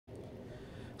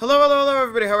Hello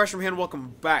everybody, Hyreztrom here and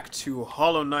welcome back to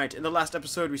Hollow Knight. In the last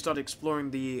episode we started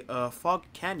exploring the Fog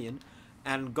Canyon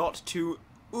and got to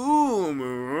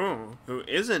Umu, who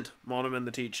isn't Monoman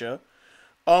the teacher.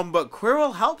 But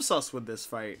Quirrell helps us with this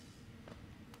fight.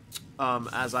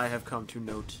 As I have come to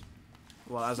note.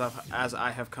 Well, as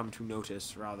I have come to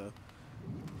notice, rather.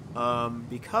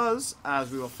 Because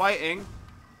as we were fighting,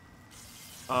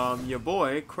 your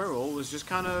boy, Quirrell, was just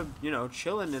kind of, you know,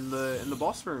 chilling in the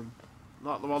boss room.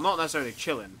 Not necessarily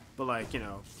chilling, but like, you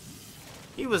know,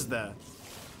 he was there.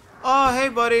 Oh, hey,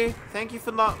 buddy. Thank you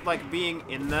for not, like, being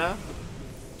in there.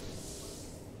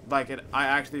 Like, I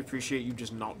actually appreciate you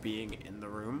just not being in the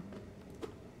room.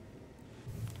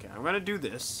 Okay, I'm gonna do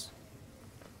this.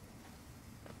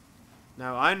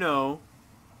 Now, I know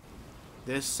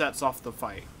this sets off the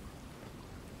fight.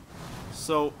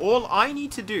 So, all I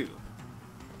need to do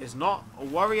is not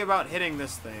worry about hitting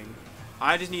this thing.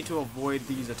 I just need to avoid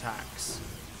these attacks.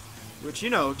 Which,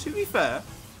 you know, to be fair,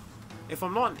 if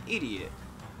I'm not an idiot,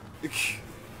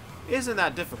 isn't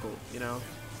that difficult, you know?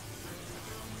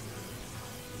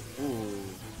 Ooh.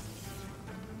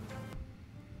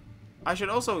 I should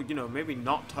also, you know, maybe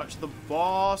not touch the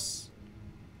boss.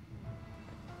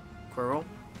 Quirrell?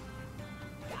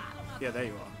 Yeah, there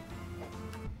you are.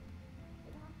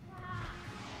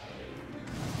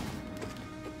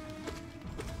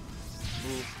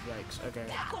 Ooh, yikes, okay.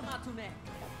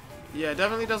 Yeah, it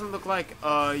definitely doesn't look like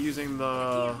using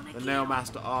the Nail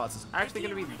Master Arts is actually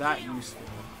going to be that useful.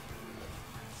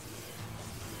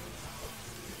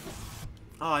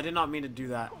 Oh, I did not mean to do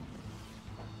that.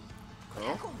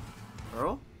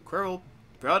 Quirrell? Quirrell?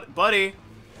 Quirrell? Buddy!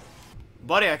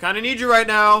 Buddy, I kind of need you right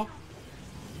now!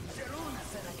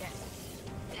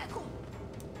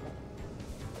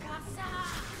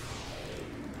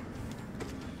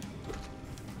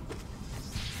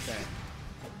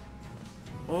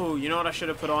 Oh, you know what I should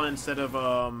have put on instead of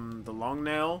the long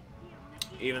nail?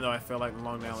 Even though I feel like the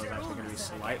long nail is actually going to be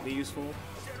slightly useful.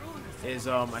 Is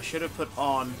I should have put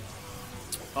on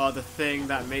the thing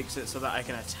that makes it so that I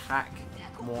can attack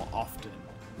more often.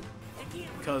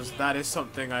 Because that is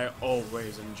something I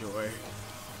always enjoy.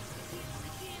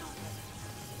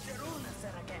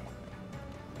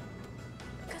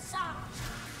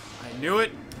 I knew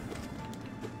it!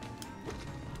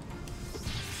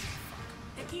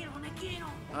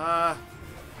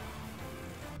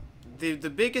 The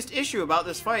biggest issue about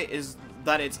this fight is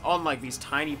that it's on like these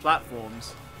tiny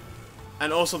platforms,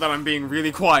 and also that I'm being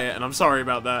really quiet, and I'm sorry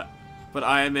about that, but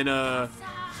I am in a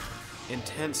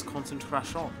intense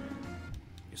concentration.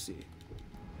 You see,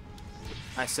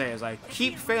 I say as I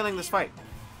keep failing this fight.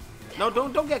 No,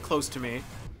 don't get close to me.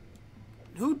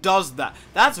 Who does that?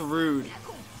 That's rude.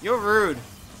 You're rude.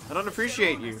 I don't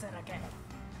appreciate you.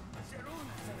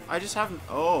 I just haven't.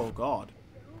 Oh God.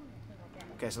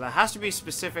 Okay, so there has to be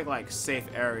specific, like, safe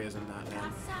areas in that,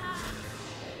 man.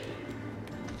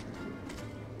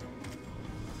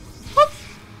 Whoop!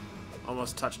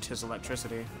 Almost touched his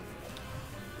electricity.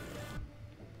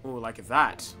 Ooh, like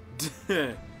that.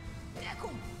 There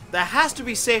has to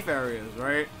be safe areas,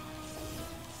 right?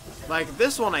 Like,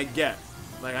 this one I get.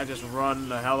 Like, I just run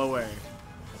the hell away.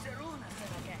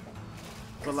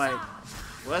 But, like,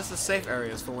 where's the safe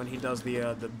areas for when he does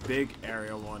the big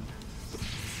area one?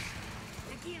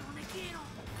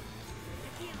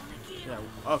 Yeah,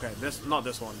 okay, not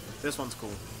this one. This one's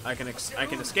cool. I can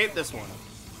escape this one.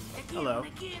 Hello.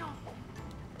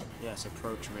 Yes,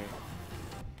 approach me.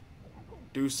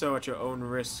 Do so at your own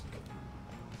risk.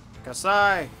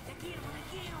 Kasai!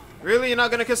 Really? You're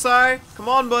not gonna Kasai? Come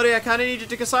on, buddy, I kinda need you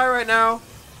to Kasai right now.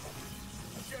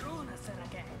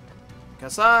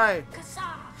 Kasai!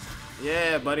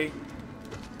 Yeah, buddy.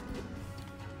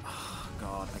 Oh,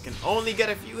 God, I can only get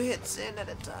a few hits in at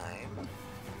a time.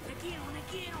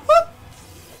 Whoop!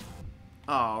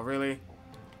 Oh, really?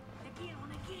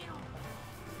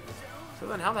 So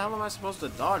then how the hell am I supposed to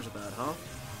dodge that, huh?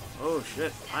 Oh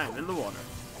shit, I am in the water.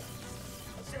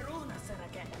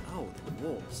 Oh, the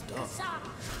wolves, duh.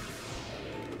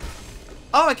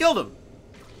 Oh, I killed him!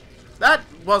 That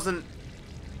wasn't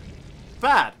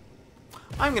bad.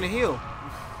 I'm gonna heal.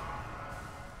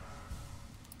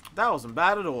 That wasn't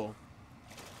bad at all.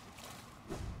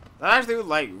 That actually,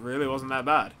 like, really wasn't that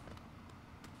bad.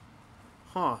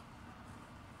 Huh.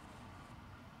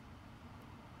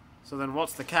 So then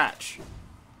what's the catch?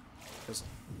 Because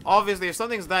obviously if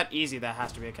something's that easy, there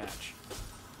has to be a catch.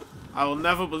 I will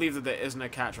never believe that there isn't a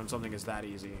catch when something is that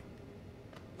easy.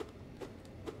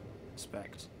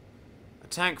 Inspect. A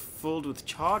tank filled with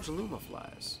charged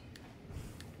lumaflies.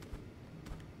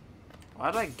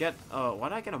 Why did I get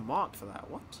a mark for that?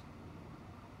 What?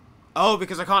 Oh,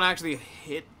 because I can't actually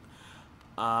hit.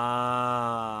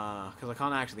 Ah, because I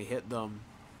can't actually hit them.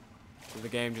 So the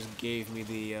game just gave me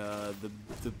the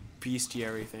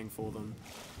bestiary thing for them.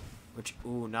 Which,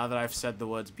 ooh, now that I've said the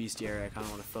words bestiary, I kind of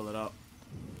want to fill it up.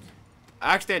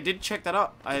 Actually, I did check that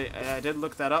up. I did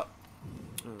look that up.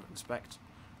 Ooh, inspect.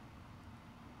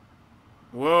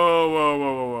 Whoa, whoa,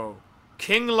 whoa, whoa, whoa.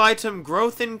 King lightem,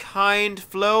 growth in kind,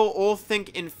 flow, all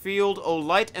think in field, o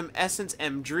light essence,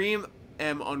 dream,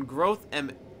 on growth,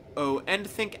 o end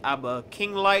think, aber,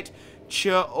 king light, ch,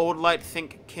 old light,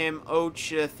 think, kim, o,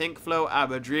 ch, think, flow,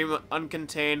 aber, dream,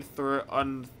 uncontained, through,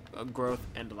 growth,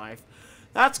 end life.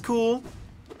 That's cool.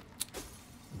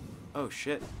 Oh,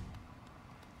 shit.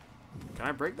 Can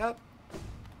I break that?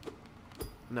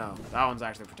 No, that one's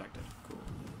actually protected.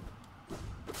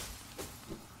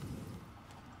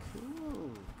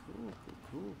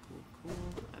 Cool. Cool.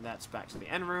 And that's back to the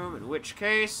end room, in which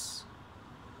case,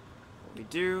 what we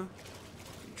do,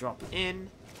 we drop in,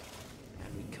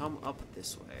 and we come up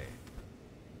this way.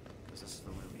 Because this is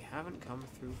the way we haven't come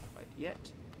through quite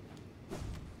yet.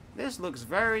 This looks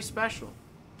very special.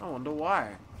 I wonder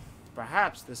why.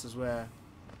 Perhaps this is where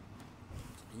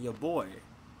your boy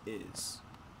is.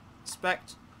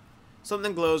 Inspect.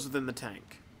 Something glows within the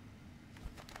tank.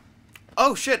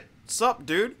 Oh shit! Sup,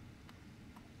 dude?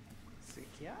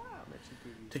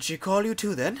 Did she call you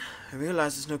too, then? I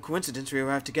realize it's no coincidence we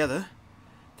arrived together.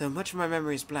 Though much of my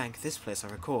memory is blank, this place I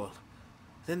recall.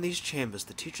 Within these chambers,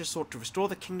 the teacher sought to restore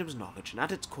the kingdom's knowledge, and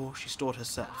at its core she stored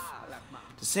herself.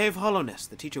 To save hollowness,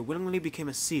 the teacher willingly became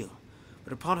a seal,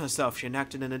 but upon herself she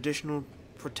enacted an additional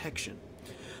protection.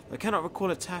 Though I cannot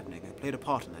recall its happening, I played a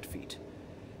part in that feat.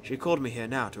 She called me here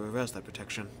now to reverse that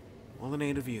protection, all in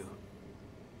aid of you.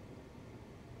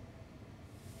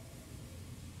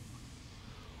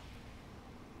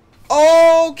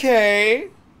 Okay.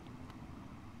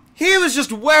 He was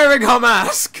just wearing her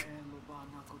mask.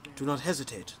 Do not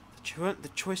hesitate. The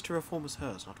choice to reform is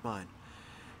hers, not mine.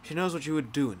 She knows what you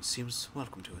would do and seems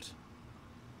welcome to it.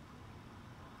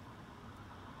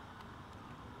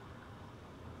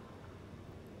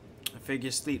 A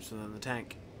figure sleeps within the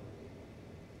tank.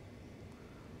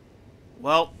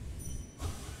 Well,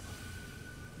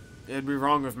 it'd be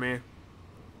wrong of me.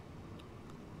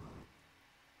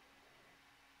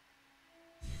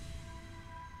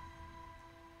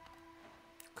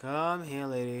 Come here,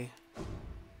 lady.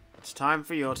 It's time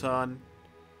for your turn.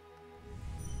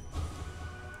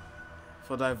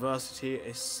 For diversity,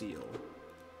 a seal.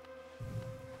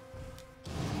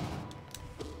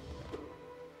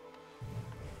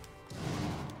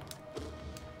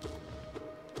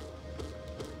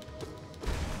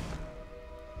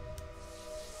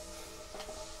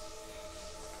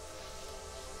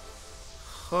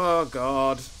 Oh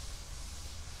god.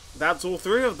 That's all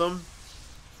three of them.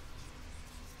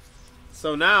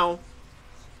 So now,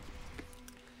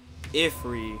 if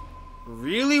we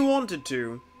really wanted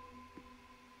to,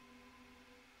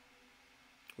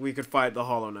 we could fight the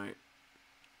Hollow Knight.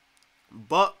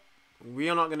 But we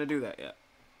are not going to do that yet.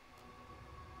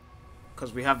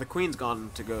 Because we have the Queen's Garden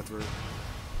to go through.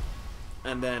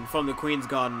 And then from the Queen's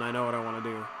Garden, I know what I want to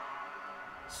do.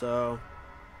 So,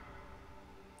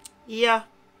 yeah.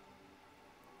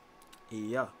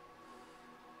 Yeah.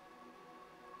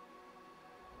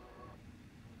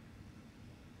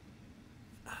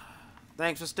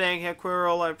 Thanks for staying here,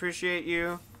 Quirrell. I appreciate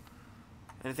you.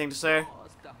 Anything to say?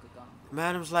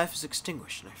 Madam's life is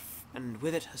extinguished, and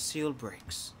with it her seal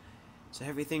breaks. So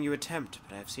everything you attempt,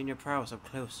 but I have seen your prowess up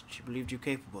close, and she believed you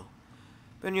capable.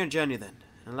 Burn your journey then,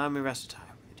 and allow me rest a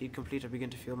time. Indeed complete, I begin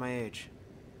to feel my age.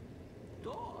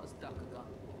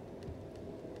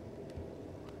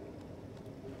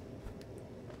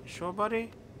 Sure, buddy?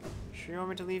 Sure you want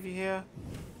me to leave you here?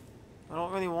 I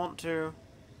don't really want to.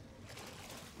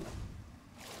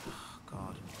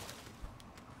 God.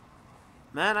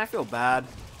 Man, I feel bad.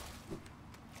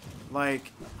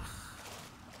 Like,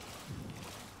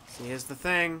 see, here's the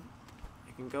thing.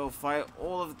 I can go fight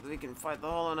we can fight the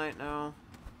Hollow Knight now.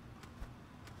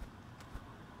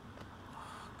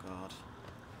 Oh, God.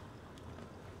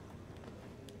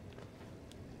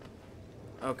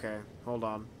 Okay, hold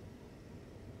on.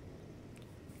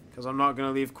 Because I'm not going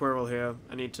to leave Quirrell here.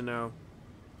 I need to know.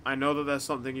 I know that there's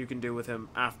something you can do with him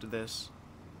after this.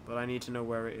 But I need to know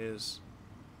where it is.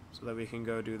 So that we can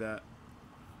go do that.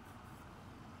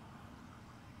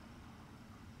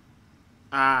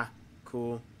 Ah,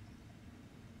 cool.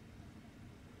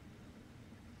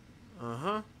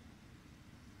 Uh-huh.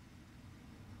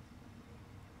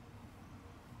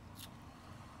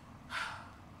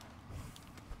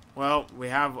 Well, we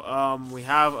have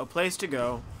a place to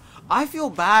go. I feel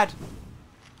bad.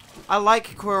 I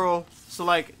like Quirrell, so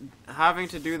like having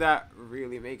to do that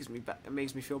really makes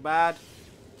me feel bad.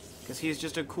 Because he's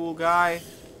just a cool guy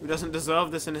who doesn't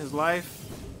deserve this in his life.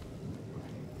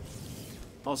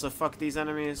 Also, fuck these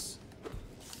enemies.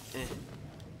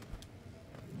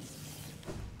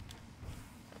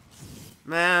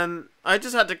 Man, I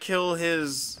just had to kill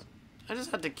his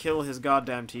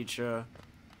goddamn teacher.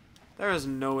 There is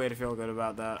no way to feel good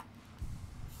about that.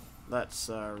 Let's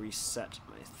reset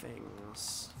my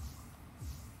things.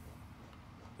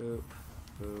 Boop,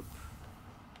 boop,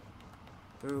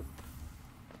 boop.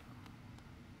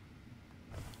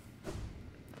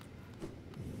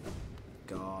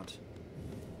 God.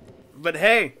 But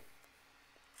hey,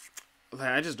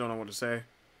 I just don't know what to say.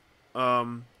 I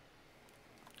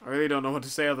really don't know what to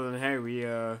say other than hey,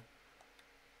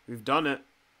 we've done it.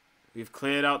 We've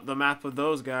cleared out the map of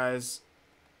those guys.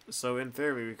 So in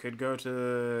theory, we could go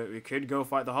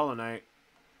fight the Hollow Knight.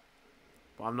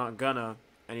 But I'm not gonna.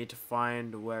 I need to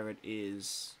find where it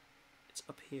is. It's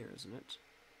up here, isn't it?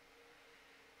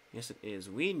 Yes, it is.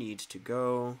 We need to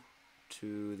go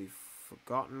to the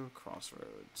Forgotten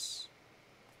Crossroads.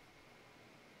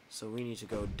 So we need to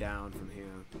go down from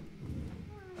here.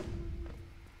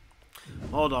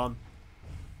 Hold on.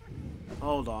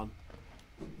 Hold on.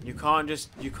 You can't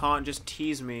just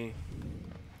tease me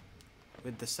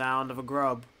with the sound of a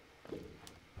grub.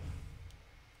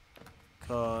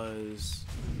 'Cause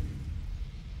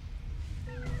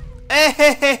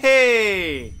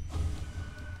hey!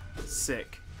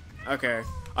 Sick. Okay.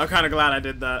 I'm kind of glad I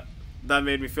did that. That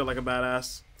made me feel like a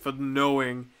badass for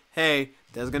knowing, hey,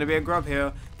 there's gonna be a grub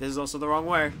here. This is also the wrong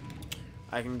way.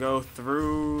 I can go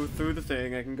through the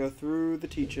thing. I can go through the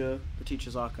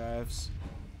teacher's archives.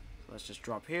 So let's just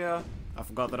drop here. I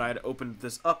forgot that I had opened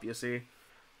this up, you see.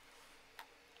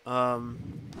 But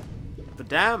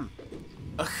damn.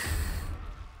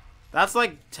 That's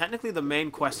like technically the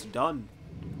main quest done.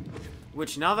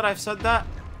 Which now that I've said that,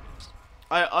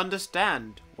 I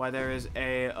understand why there is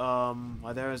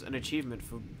an achievement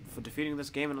for defeating this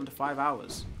game in under 5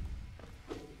 hours.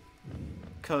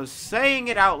 'Cause saying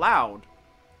it out loud,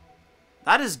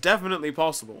 that is definitely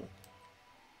possible.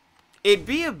 It'd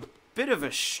be a bit of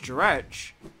a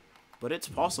stretch, but it's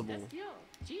possible.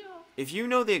 If you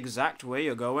know the exact way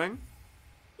you're going,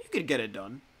 you could get it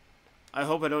done. I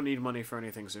hope I don't need money for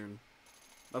anything soon.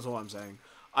 That's all I'm saying.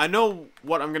 I know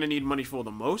what I'm gonna need money for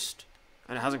the most,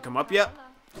 and it hasn't come up yet.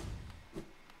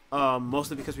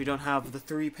 Mostly because we don't have the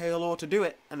 3 pale ore to do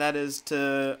it, and that is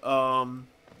to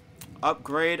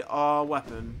upgrade our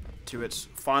weapon to its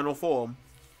final form,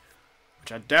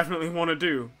 which I definitely want to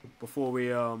do before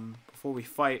we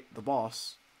fight the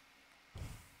boss.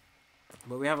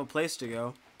 But we have a place to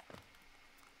go.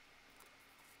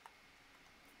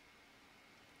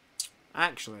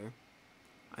 Actually,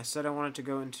 I said I wanted to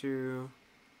go into.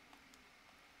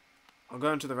 I'll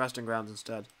go into the resting grounds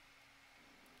instead.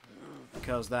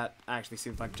 Because that actually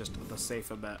seems like just the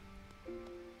safer bet.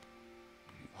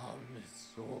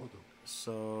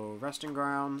 So, resting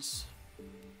grounds.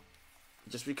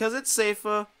 Just because it's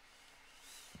safer.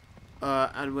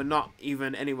 And we're not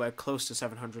even anywhere close to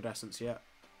 700 essence yet.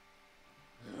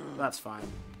 That's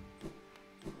fine.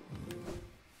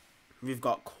 We've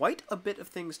got quite a bit of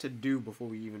things to do before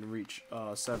we even reach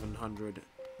 700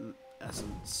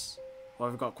 essence. Well,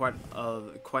 we've got quite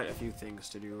a few things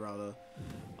to do, rather.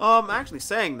 Actually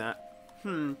saying that,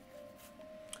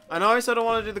 I know I said I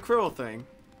want to do the cruel thing,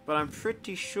 but I'm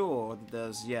pretty sure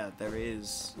that there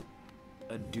is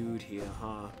a dude here,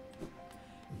 huh?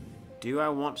 Do I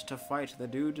want to fight the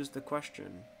dude is the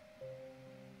question.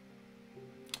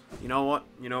 You know what?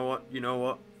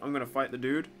 I'm gonna fight the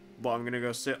dude, but I'm gonna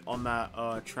go sit on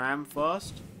that tram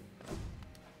first.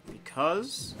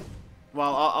 Because,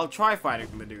 well, I'll try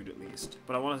fighting the dude at least,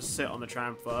 but I want to sit on the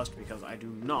tram first because I do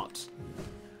not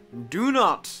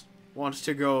want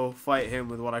to go fight him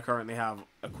with what I currently have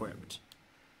equipped.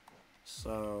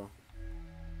 So,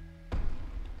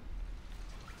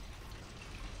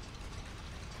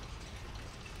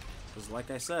 because like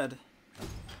I said,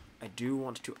 I do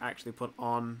want to actually put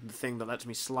on the thing that lets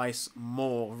me slice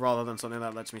more rather than something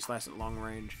that lets me slice at long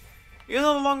range. Even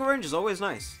though the long range is always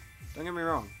nice, don't get me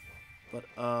wrong. But,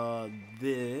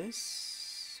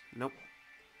 this... Nope.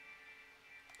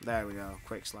 There we go.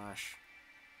 Quick slash.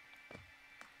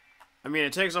 I mean,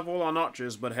 it takes up all our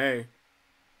notches, but hey.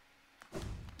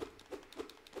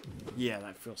 Yeah,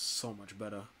 that feels so much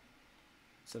better.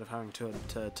 Instead of having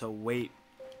to wait.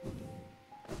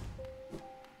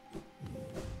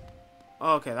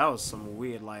 Oh, okay, that was some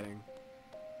weird lighting.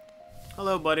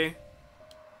 Hello, buddy.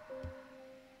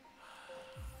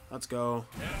 Let's go.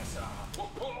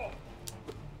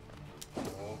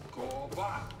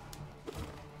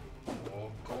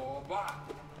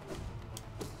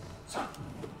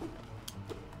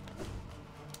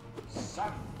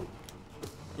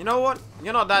 You know what?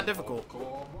 You're not that difficult.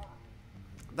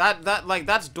 Like,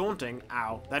 that's daunting.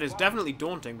 Ow. That is definitely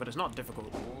daunting, but it's not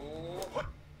difficult.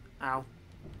 Ow.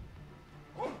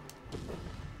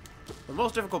 The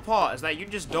most difficult part is that you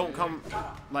just don't come,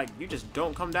 like, you just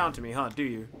don't come down to me, huh? Do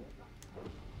you?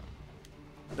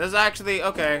 This is actually,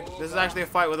 okay. This is actually a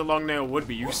fight with a long nail would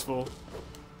be useful.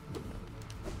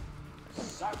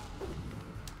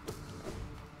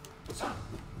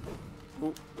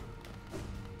 Ooh.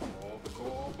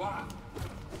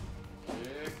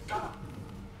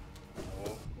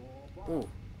 Ooh.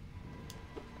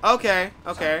 Okay,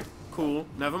 okay, cool.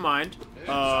 Never mind.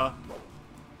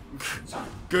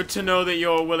 Good to know that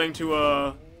you're willing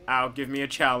to, give me a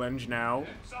challenge now.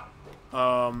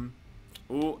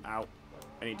 Ooh, ow.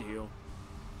 I need to heal.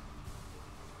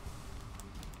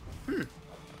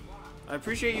 I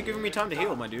appreciate you giving me time to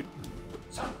heal, my dude.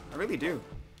 I really do.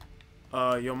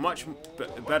 You're much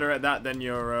better at that than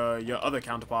your other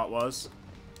counterpart was.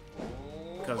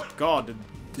 Because, God,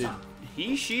 did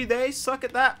he, she, they suck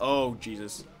at that? Oh,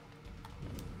 Jesus.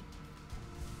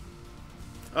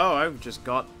 Oh, I just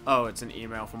got... Oh, it's an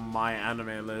email from my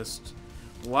anime list.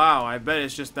 Wow, I bet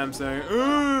it's just them saying,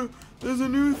 there's a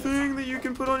new thing that you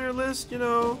can put on your list, you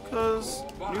know, because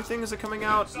new things are coming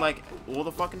out, like, all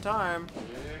the fucking time.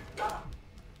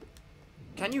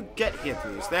 Can you get here,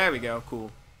 please? There we go,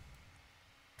 cool.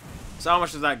 So how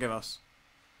much does that give us?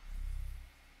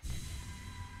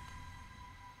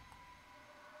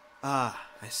 Ah,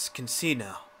 I can see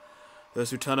now. Those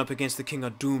who turn up against the king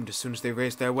are doomed as soon as they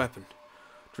raise their weapon.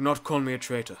 Do not call me a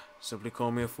traitor, simply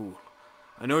call me a fool.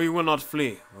 I know you will not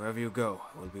flee. Wherever you go,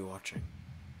 I will be watching.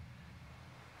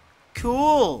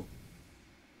 Cool!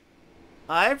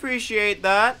 I appreciate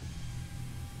that.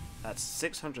 That's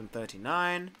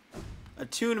 639.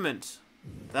 Attunement.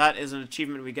 That is an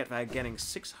achievement we get by getting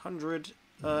 600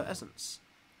 essence.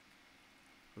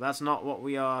 That's not what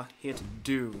we are here to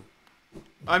do.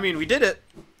 I mean, we did it.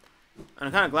 And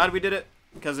I'm kind of glad we did it,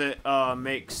 because it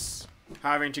makes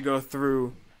having to go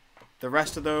through the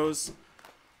rest of those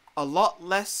a lot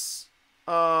less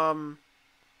daunting,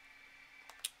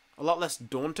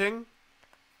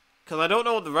 because I don't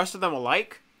know what the rest of them are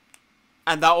like,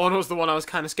 and that one was the one I was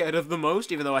kind of scared of the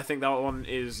most, even though I think that one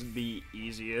is the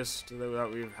easiest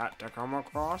that we've had to come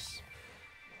across.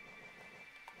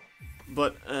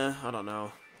 But I don't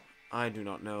know. I do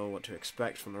not know what to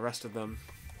expect from the rest of them,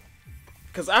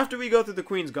 because after we go through the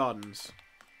Queen's Gardens,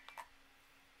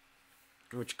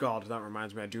 which, God, that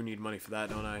reminds me, I do need money for that,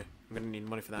 don't I? I'm gonna need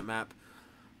money for that map.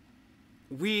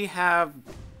 We have,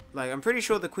 like, I'm pretty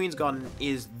sure the Queen's Garden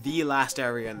is the last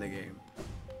area in the game.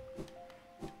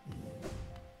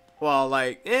 Well,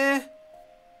 like, I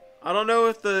don't know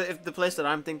if the place that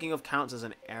I'm thinking of counts as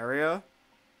an area.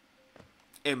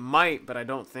 It might, but I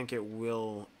don't think it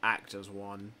will act as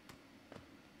one.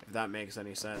 If that makes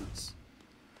any sense.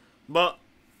 But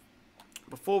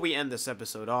before we end this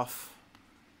episode off,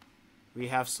 we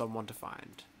have someone to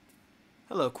find.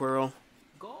 Hello, Quirrell.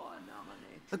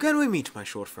 Again we meet, my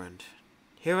short friend.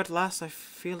 Here at last I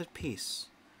feel at peace.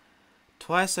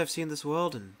 Twice I've seen this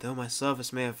world, and though my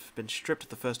service may have been stripped of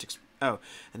the first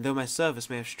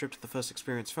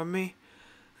experience from me,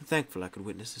 I'm thankful I could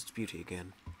witness its beauty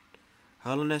again.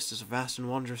 Hollowness is a vast and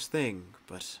wondrous thing,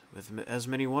 but with as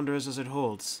many wonders as it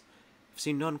holds, I've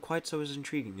seen none quite so as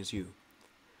intriguing as you.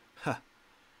 Ha!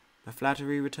 My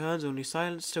flattery returns only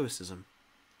silent stoicism.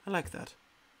 I like that.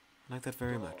 I like that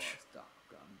very much.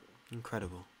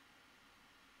 Incredible.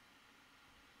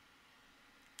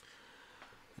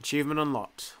 Achievement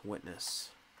unlocked. Witness.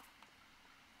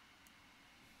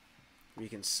 We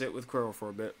can sit with Quirrell for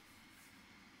a bit.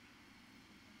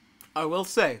 I will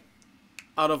say,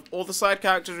 out of all the side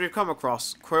characters we've come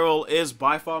across, Quirrell is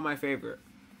by far my favorite.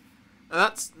 And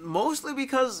that's mostly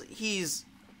because he's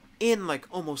in, like,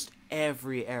 almost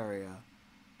every area.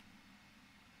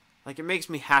 Like, it makes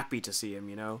me happy to see him,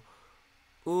 you know?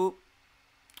 Ooh.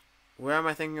 Where am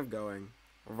I thinking of going?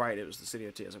 Right, it was the City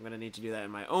of Tears. I'm going to need to do that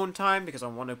in my own time because I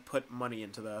want to put money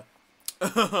into the...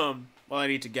 well, I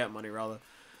need to get money, rather.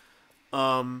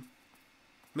 But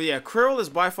yeah, Quirrell is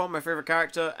by far my favorite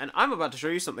character, and I'm about to show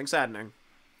you something saddening.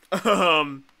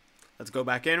 Let's go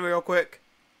back in real quick.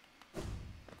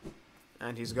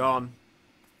 And he's gone.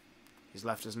 He's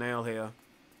left his nail here.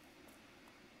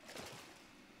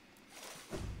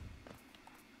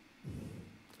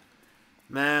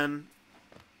 Man,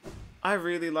 I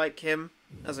really like him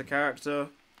as a character.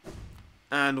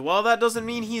 And while that doesn't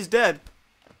mean he's dead,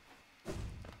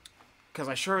 because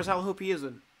I sure as hell hope he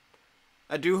isn't,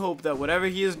 I do hope that whatever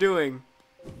he is doing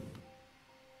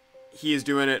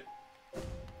it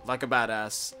like a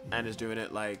badass, and is doing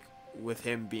it, like, with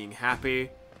him being happy,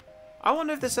 I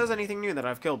wonder if this says anything new that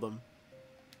I've killed them.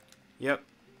 Yep.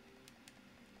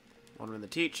 Honoring the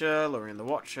Teacher, Lowering the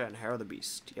Watcher, and Harrow the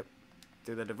Beast. Yep.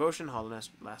 Through the devotion, hollowness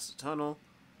lasts eternal.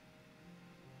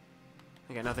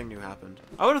 Okay, nothing new happened.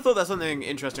 I would have thought that something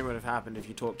interesting would have happened if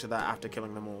you talked to that after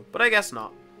killing them all. But I guess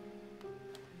not.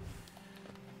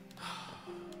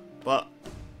 But,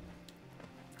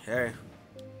 hey,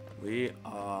 we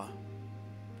are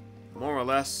more or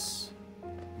less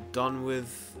done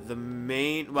with the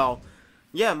main, well,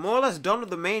 yeah, more or less done with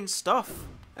the main stuff.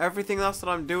 Everything else that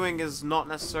I'm doing is not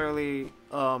necessarily,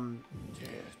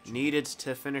 needed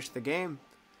to finish the game.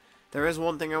 There is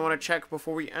one thing I want to check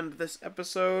before we end this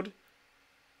episode.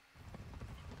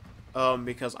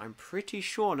 Because I'm pretty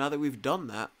sure now that we've done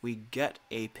that, we get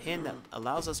a pin that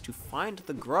allows us to find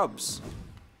the grubs.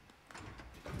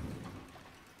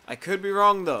 I could be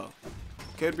wrong, though.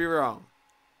 Could be wrong.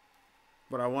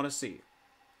 But I want to see.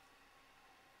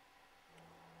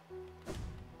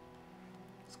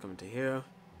 Let's come into here.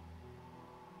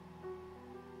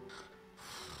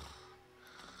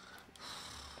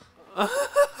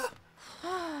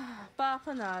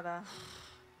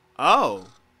 Oh.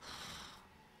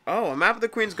 Oh, a map of the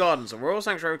Queen's Gardens, a royal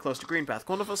sanctuary close to Greenpath.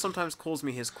 Cornwall sometimes calls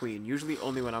me his queen, usually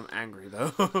only when I'm angry,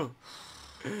 though.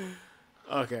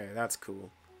 Okay, that's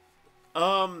cool.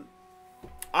 I'm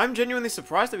genuinely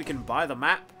surprised that we can buy the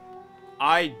map.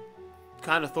 I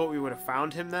kind of thought we would have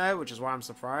found him there, which is why I'm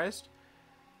surprised.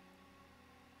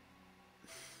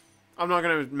 I'm not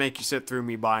going to make you sit through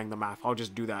me buying the map. I'll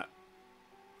just do that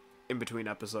in between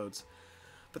episodes.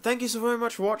 But thank you so very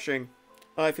much for watching.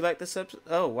 If you like this episode...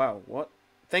 Oh, wow, what?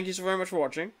 Thank you so very much for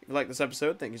watching. If you like this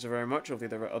episode, thank you so very much. Hopefully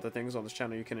there are other things on this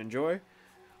channel you can enjoy.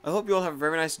 I hope you all have a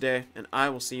very nice day, and I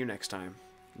will see you next time.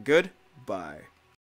 Goodbye.